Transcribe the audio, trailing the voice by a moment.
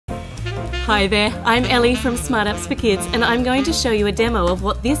Hi there, I'm Ellie from Smart Apps for Kids, and I'm going to show you a demo of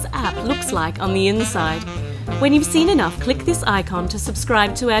what this app looks like on the inside. When you've seen enough, click this icon to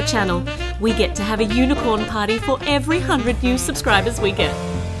subscribe to our channel. We get to have a unicorn party for every 100 new subscribers we get.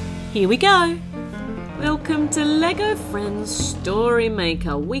 Here we go! Welcome to Lego Friends Story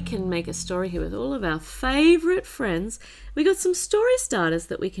Maker. We can make a story here with all of our favourite friends. We got some story starters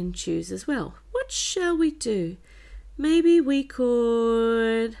that we can choose as well. What shall we do? Maybe we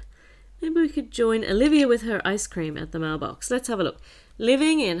could join Olivia with her ice cream at the mailbox. Let's have a look.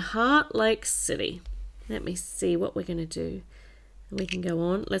 Living in Heart Lake City. Let me see what we're going to do. We can go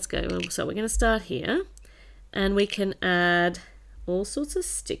on. Let's go. So we're going to start here. And we can add all sorts of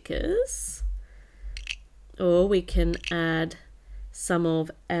stickers. Or we can add some of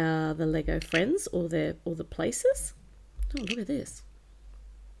the Lego friends or the places. Oh, look at this.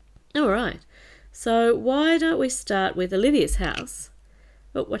 All right. So why don't we start with Olivia's house?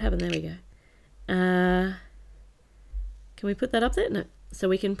 Oh, what happened? There we go. Can we put that up there? No. So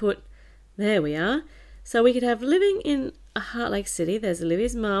we can put, there we are. So we could have living in a Heart Lake City. There's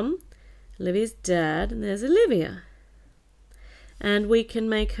Olivia's mum, Olivia's dad, and there's Olivia. And we can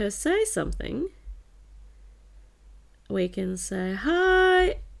make her say something. We can say,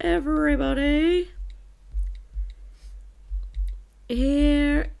 hi, everybody.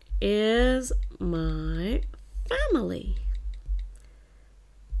 Here is my family.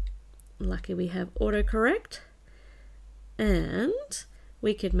 Lucky we have autocorrect. And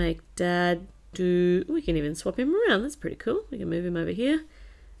we could make Dad do, we can even swap him around. That's pretty cool. We can move him over here.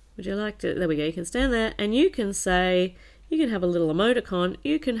 Would you like to, there we go, you can stand there. And you can say, you can have a little emoticon.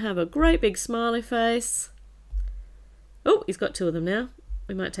 You can have a great big smiley face. Oh, he's got two of them now.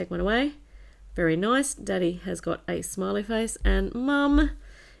 We might take one away. Very nice. Daddy has got a smiley face. And Mum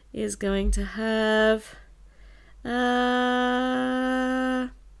is going to have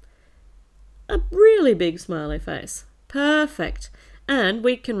a really big smiley face. Perfect. And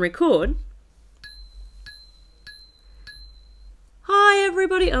we can record. Hi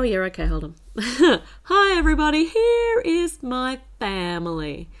everybody. Oh yeah, okay, hold on. Hi everybody, here is my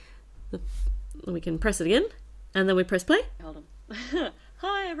family. We can press it again. And then we press play. Hold on.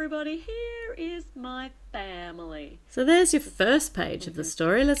 Hi everybody, here is my family. So there's your first page of the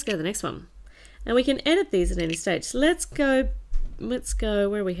story. Let's go to the next one. And we can edit these at any stage. So let's go,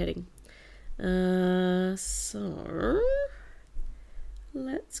 where are we heading? So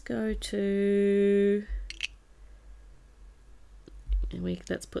let's go to, and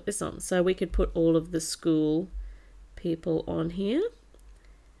let's put this on. So we could put all of the school people on here.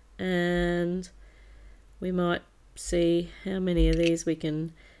 And we might see how many of these we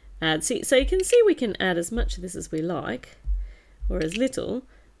can add. See, so you can see we can add as much of this as we like, or as little.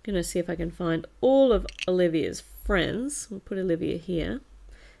 I'm going to see if I can find all of Olivia's friends. We'll put Olivia here,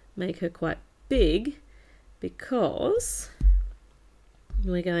 make her quite big, because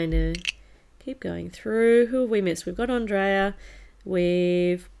we're going to keep going through. Who have we missed? We've got Andrea,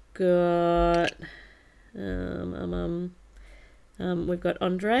 we've got we've got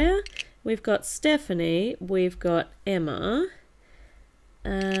Andrea, we've got Stephanie, we've got Emma,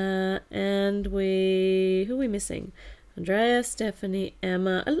 and who are we missing? Andrea, Stephanie,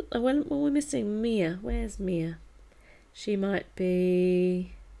 Emma. Well, we're missing Mia. Where's Mia? She might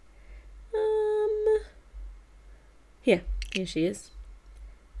be here she is.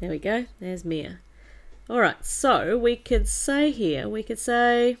 There we go, there's Mia. Alright, so we could say here,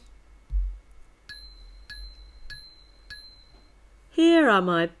 here are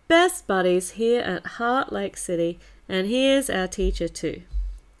my best buddies here at Heart Lake City, and here's our teacher too.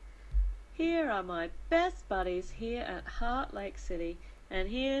 Here are my best buddies here at Heart Lake City, and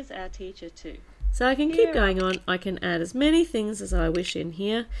here's our teacher too. So I can keep going on. I can add as many things as I wish in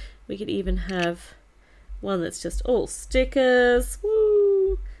here. We could even have one that's just all stickers.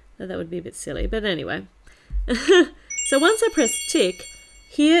 Woo! No, that would be a bit silly, but anyway. So once I press tick,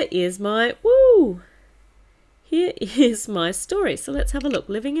 here is my story. So let's have a look.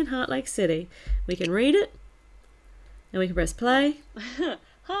 Living in Heart Lake City. We can read it, and we can press play.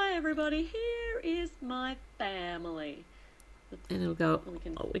 Hi everybody, here is my family. And it'll go,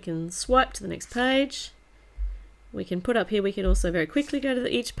 we can swipe to the next page. We can put up here, we can also very quickly go to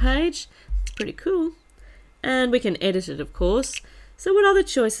each page. It's pretty cool. And we can edit it, of course. So what other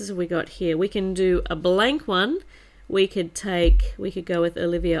choices have we got here? We can do a blank one. We could go with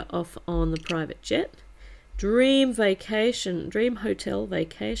Olivia off on the private jet. Dream hotel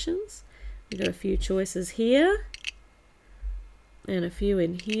vacations. We've got a few choices here. And a few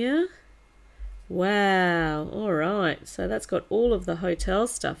in here. Wow, all right. So that's got all of the hotel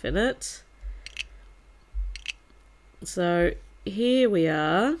stuff in it. So here we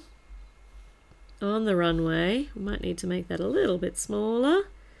are. on the runway. We might need to make that a little bit smaller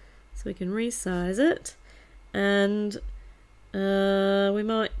so we can resize it. And we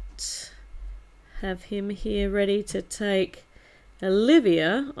might have him here ready to take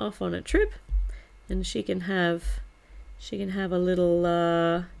Olivia off on a trip, and she can have a little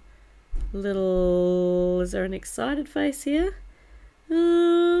is there an excited face here?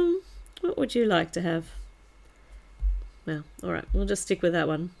 What would you like to have? Well, alright, we'll just stick with that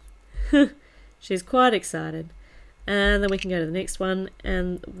one. She's quite excited. And then we can go to the next one,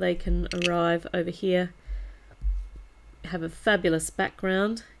 and they can arrive over here. Have a fabulous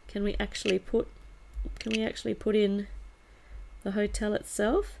background. Can we actually put in the hotel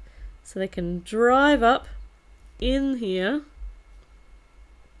itself? So they can drive up in here.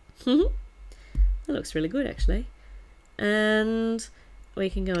 That looks really good, actually. And we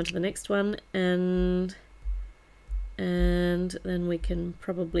can go on to the next one, and then we can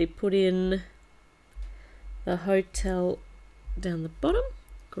probably put in the hotel down the bottom.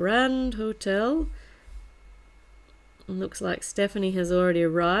 Grand Hotel. Looks like Stephanie has already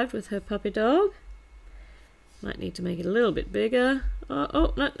arrived with her puppy dog. Might need to make it a little bit bigger.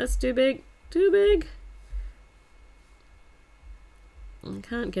 Oh no, that's too big. Too big. I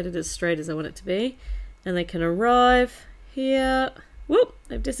can't get it as straight as I want it to be. And they can arrive here. Whoop,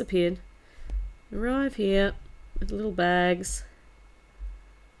 they've disappeared. Arrive here with little bags.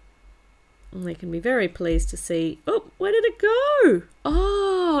 And they can be very pleased to see, oh, where did it go?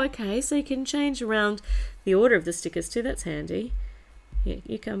 Oh, okay, so you can change around the order of the stickers too. That's handy. Here,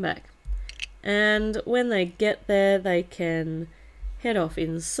 you come back. And when they get there, they can head off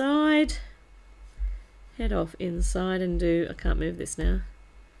inside. Head off inside and do, I can't move this now.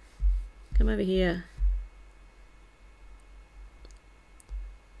 Come over here.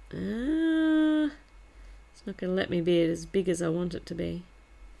 It's not going to let me be as big as I want it to be.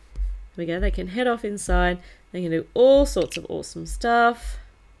 There we go, they can head off inside. They can do all sorts of awesome stuff.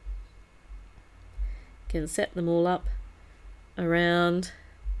 Can set them all up around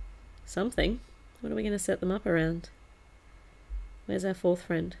something. What are we going to set them up around? Where's our fourth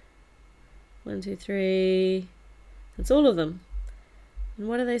friend? 1, 2, 3. That's all of them. And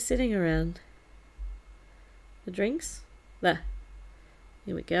what are they sitting around? The drinks? There.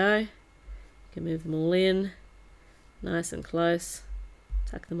 Here we go. You can move them all in. Nice and close.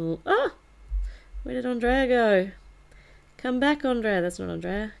 Tuck them all. Oh! Where did Andrea go? Come back, Andrea. That's not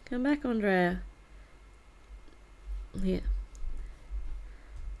Andrea. Come back, Andrea. Here.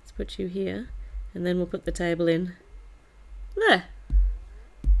 Let's put you here. And then we'll put the table in. There.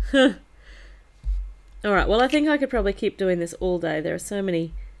 Alright, well I think I could probably keep doing this all day. There are so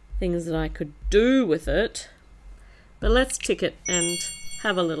many things that I could do with it. But let's tick it and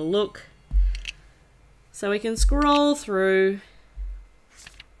have a little look. So we can scroll through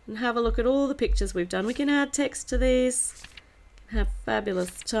and have a look at all the pictures we've done. We can add text to these. Have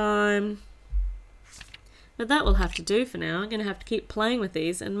fabulous time. But that will have to do for now. I'm going to have to keep playing with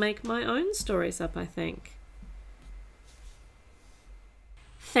these and make my own stories up, I think.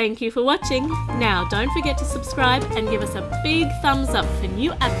 Thank you for watching. Now don't forget to subscribe and give us a big thumbs up for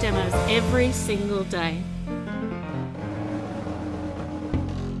new app demos every single day.